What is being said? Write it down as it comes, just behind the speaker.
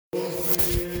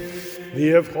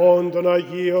Διευχών των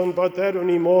Αγίων Πατέρων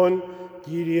ημών,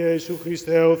 Κύριε Ιησού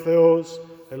Χριστέ ο Θεός,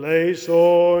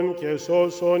 ελέησον και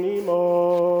σώσον ημάς.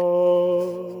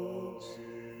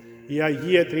 Η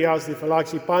Αγία Τριάς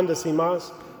διαφυλάξει πάντα σε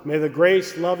ημάς. May the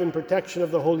grace, love, and protection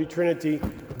of the Holy Trinity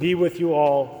be with you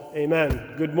all. Amen.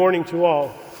 Good morning to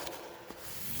all.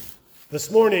 This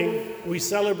morning, we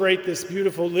celebrate this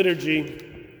beautiful liturgy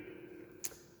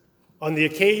on the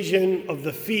occasion of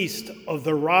the feast of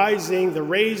the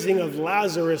raising of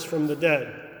Lazarus from the dead.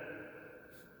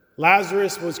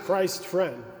 Lazarus was Christ's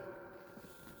friend.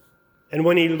 And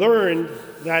when he learned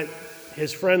that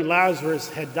his friend Lazarus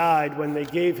had died when they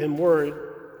gave him word,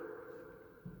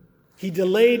 he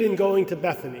delayed in going to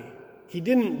Bethany. He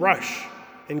didn't rush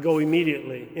and go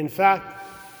immediately. In fact,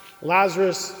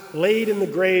 Lazarus laid in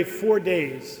the grave 4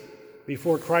 days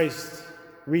before Christ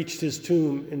reached his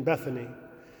tomb in Bethany.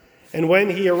 And when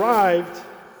he arrived,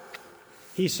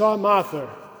 he saw Martha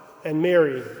and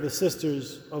Mary, the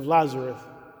sisters of Lazarus,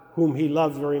 whom he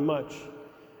loved very much.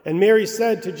 And Mary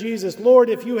said to Jesus, "Lord,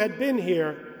 if you had been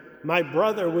here, my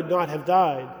brother would not have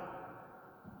died.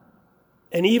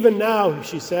 And even now,"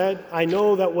 she said, "I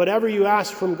know that whatever you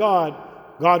ask from God,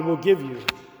 God will give you."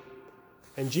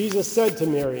 And Jesus said to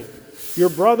Mary,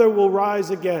 "Your brother will rise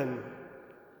again."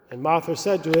 And Martha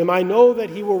said to him, "I know that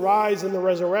he will rise in the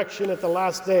resurrection at the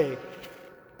last day."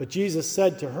 But Jesus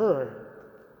said to her,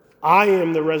 "I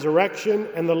am the resurrection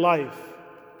and the life.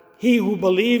 He who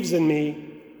believes in me,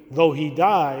 though he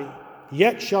die,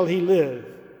 yet shall he live.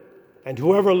 And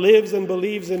whoever lives and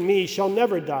believes in me shall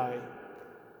never die."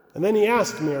 And then he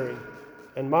asked Mary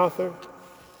and Martha,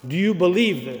 "Do you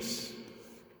believe this?"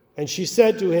 And she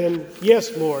said to him, "Yes,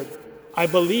 Lord, I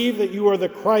believe that you are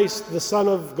the Christ, the Son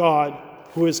of God,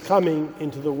 who is coming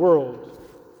into the world."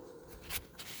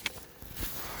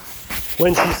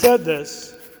 When she said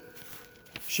this,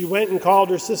 she went and called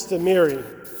her sister Mary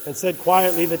and said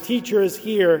quietly, "The teacher is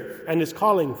here and is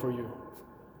calling for you."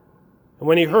 And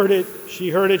when she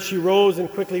heard it, she rose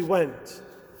and quickly went.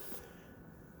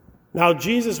 Now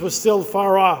Jesus was still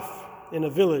far off in a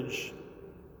village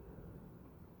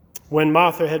when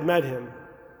Martha had met him.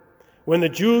 When the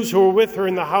Jews who were with her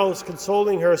in the house,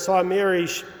 consoling her, saw Mary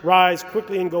rise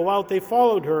quickly and go out, they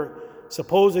followed her,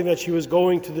 supposing that she was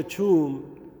going to the tomb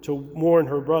to mourn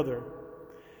her brother.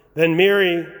 Then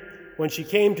Mary, when she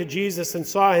came to Jesus and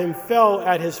saw him, fell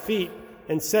at his feet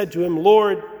and said to him,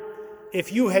 "Lord,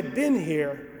 if you had been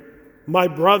here, my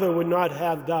brother would not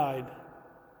have died."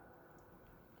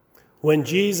 When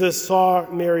Jesus saw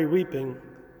Mary weeping,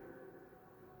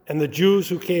 and the Jews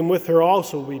who came with her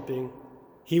also weeping,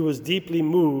 he was deeply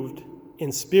moved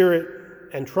in spirit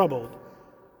and troubled.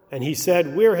 And he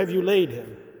said, "Where have you laid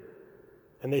him?"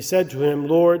 And they said to him,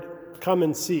 "Lord, come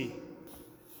and see."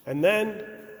 And then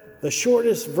the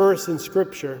shortest verse in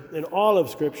Scripture, in all of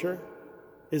Scripture,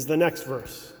 is the next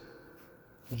verse.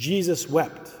 Jesus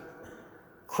wept.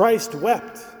 Christ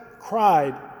wept,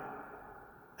 cried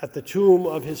at the tomb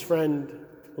of his friend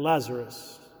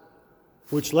Lazarus,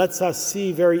 which lets us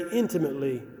see very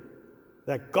intimately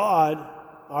that God,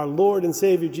 our Lord and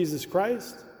Savior Jesus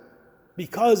Christ,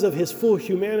 because of his full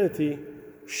humanity,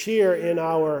 share in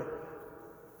our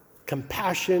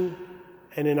compassion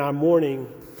and in our mourning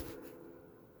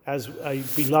as a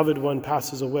beloved one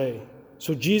passes away.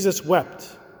 So Jesus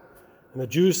wept, and the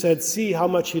Jews said, "See how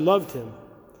much he loved him."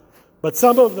 But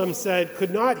some of them said,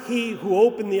 "Could not he who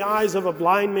opened the eyes of a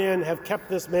blind man have kept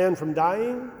this man from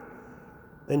dying?"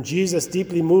 Then Jesus,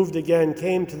 deeply moved again,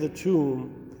 came to the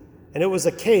tomb, and it was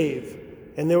a cave,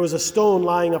 and there was a stone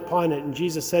lying upon it. And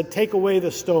Jesus said, "Take away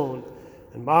the stone."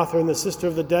 And Martha and the sister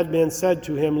of the dead man said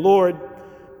to him, "Lord,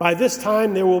 by this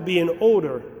time there will be an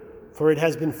odor, for it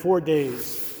has been 4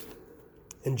 days."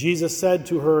 And Jesus said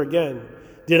to her again,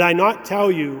 "Did I not tell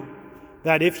you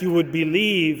that if you would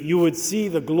believe, you would see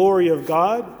the glory of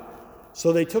God?"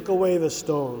 So they took away the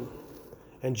stone.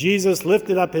 And Jesus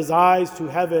lifted up his eyes to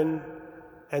heaven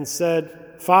and said,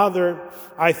 "Father,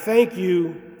 I thank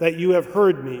you that you have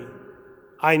heard me.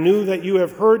 I knew that you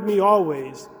have heard me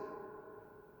always,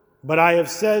 but I have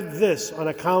said this on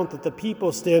account that the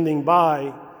people standing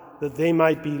by, that they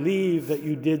might believe that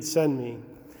you did send me."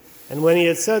 And when he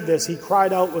had said this, he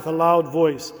cried out with a loud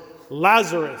voice,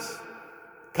 "Lazarus,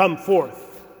 come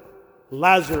forth.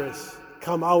 Lazarus,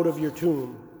 come out of your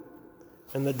tomb."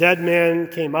 And the dead man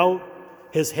came out,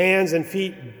 his hands and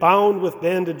feet bound with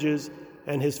bandages,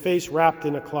 and his face wrapped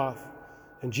in a cloth.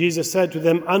 And Jesus said to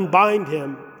them, "Unbind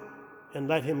him and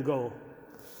let him go."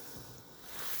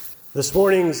 This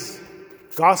morning's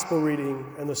gospel reading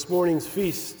and this morning's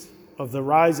feast of the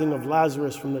rising of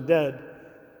Lazarus from the dead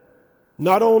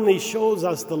not only shows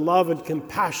us the love and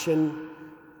compassion,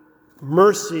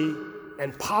 mercy,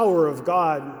 and power of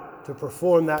God to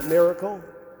perform that miracle,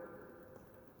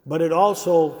 but it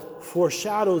also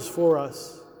foreshadows for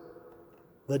us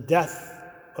the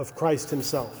death of Christ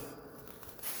himself.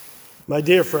 My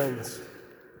dear friends,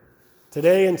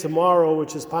 today and tomorrow,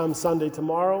 which is Palm Sunday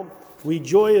tomorrow, we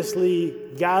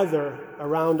joyously gather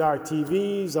around our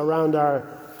TVs, around our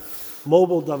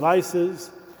mobile devices,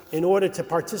 in order to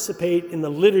participate in the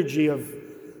liturgy of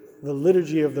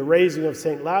the raising of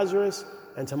St. Lazarus,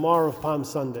 and tomorrow of Palm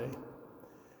Sunday.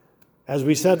 As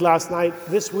we said last night,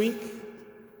 this week,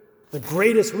 the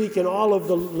greatest week in all of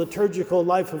the liturgical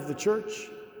life of the church,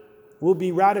 will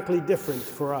be radically different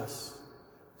for us.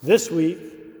 This week,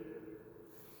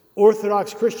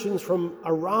 Orthodox Christians from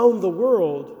around the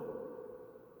world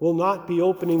will not be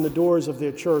opening the doors of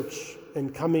their church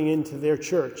and coming into their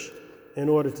church in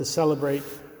order to celebrate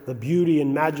the beauty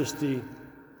and majesty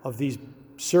of these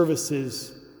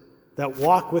services that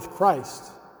walk with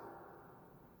Christ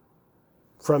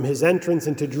from his entrance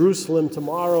into Jerusalem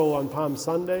tomorrow on Palm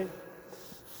Sunday,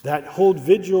 that hold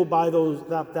vigil by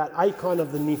that icon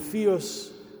of the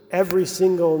Nephios every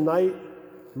single night,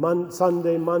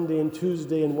 Sunday, Monday, and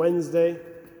Tuesday, and Wednesday,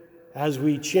 as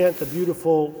we chant the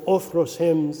beautiful Othros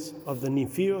hymns of the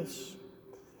Nephios.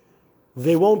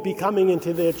 They won't be coming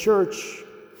into their church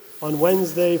on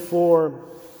Wednesday for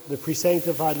the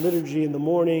pre-sanctified liturgy in the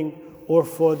morning or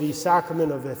for the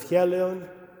sacrament of Evangelion,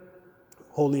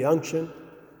 Holy Unction.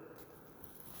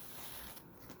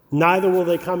 Neither will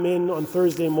they come in on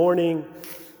Thursday morning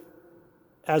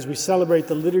as we celebrate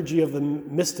the liturgy of the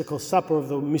mystical supper of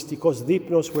the Mystikos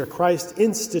Dipnos, where Christ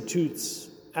institutes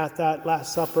at that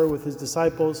Last Supper with his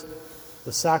disciples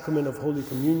the sacrament of Holy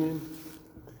Communion.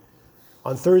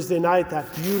 On Thursday night,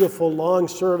 that beautiful long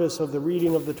service of the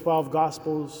reading of the 12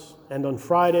 Gospels, and on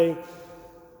Friday,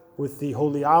 with the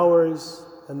Holy Hours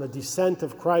and the descent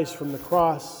of Christ from the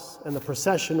cross and the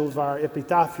procession of our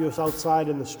epitafios outside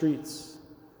in the streets.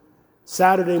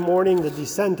 Saturday morning, the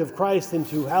descent of Christ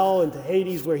into hell, into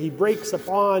Hades, where he breaks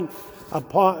apart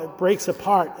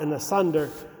and asunder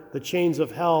the chains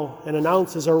of hell and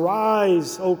announces,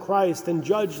 "Arise, O Christ, and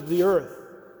judge the earth.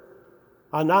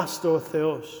 Anasto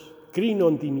Theos,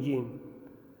 krinon din."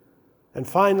 And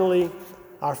finally,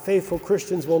 our faithful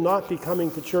Christians will not be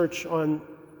coming to church on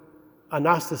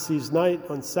Anastasis night,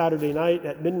 on Saturday night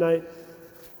at midnight,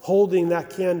 holding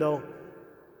that candle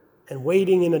and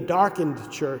waiting in a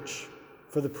darkened church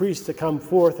for the priest to come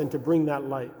forth and to bring that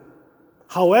light.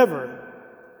 However,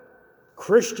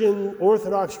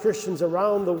 Orthodox Christians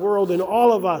around the world, and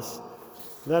all of us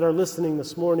that are listening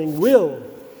this morning, will,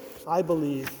 I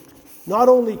believe, not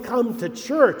only come to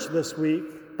church this week,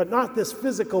 but not this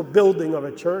physical building of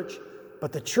a church,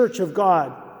 but the church of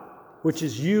God, which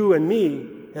is you and me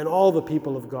and all the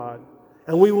people of God.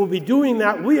 And we will be doing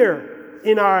that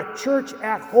in our church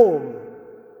at home,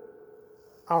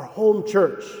 our home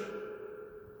church,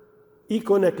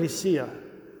 Ikon Ecclesia,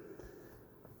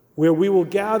 where we will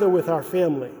gather with our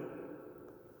family,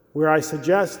 where I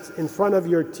suggest in front of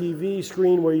your TV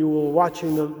screen where you will be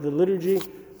watching the liturgy,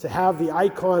 to have the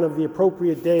icon of the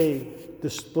appropriate day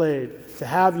displayed, to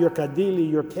have your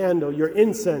kadili, your candle, your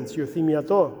incense, your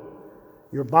thimiato,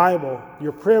 your Bible,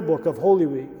 your prayer book of Holy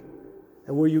Week,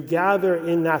 and where you gather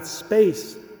in that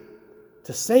space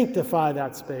to sanctify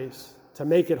that space, to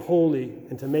make it holy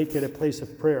and to make it a place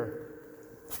of prayer.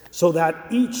 So that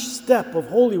each step of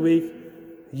Holy Week,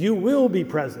 you will be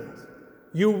present,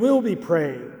 you will be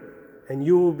praying, and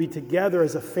you will be together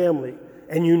as a family.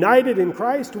 And united in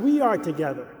Christ, we are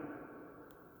together.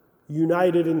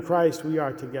 United in Christ, we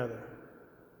are together.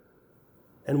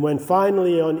 And when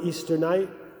finally on Easter night,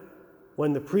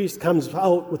 when the priest comes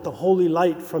out with the holy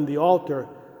light from the altar,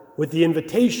 with the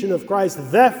invitation of Christ,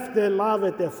 "Thefte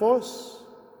lavete phos,"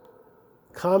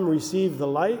 come receive the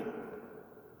light,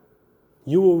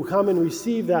 you will come and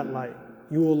receive that light.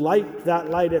 You will light that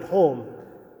light at home,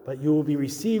 but you will be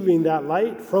receiving that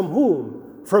light from whom?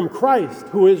 From Christ,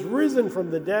 who is risen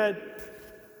from the dead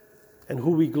and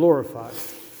who we glorify.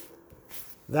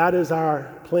 That is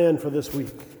our plan for this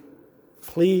week.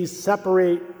 Please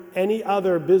separate any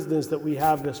other business that we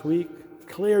have this week,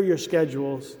 clear your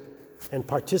schedules, and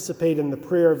participate in the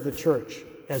prayer of the church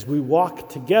as we walk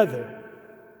together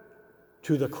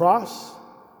to the cross,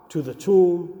 to the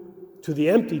tomb, to the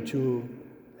empty tomb,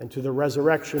 and to the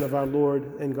resurrection of our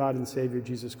Lord and God and Savior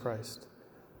Jesus Christ.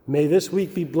 May this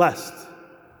week be blessed.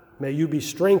 May you be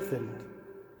strengthened.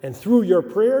 And through your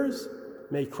prayers,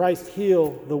 may Christ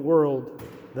heal the world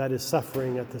that is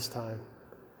suffering at this time.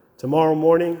 Tomorrow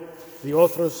morning, the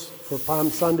Othros for Palm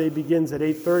Sunday begins at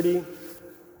 8:30.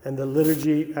 and the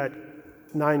liturgy at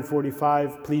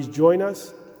 9:45. Please join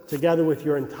us together with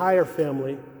your entire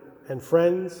family and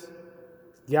friends.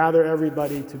 Gather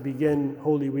everybody to begin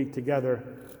Holy Week together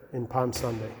in Palm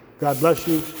Sunday. God bless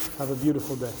you. Have a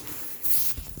beautiful day.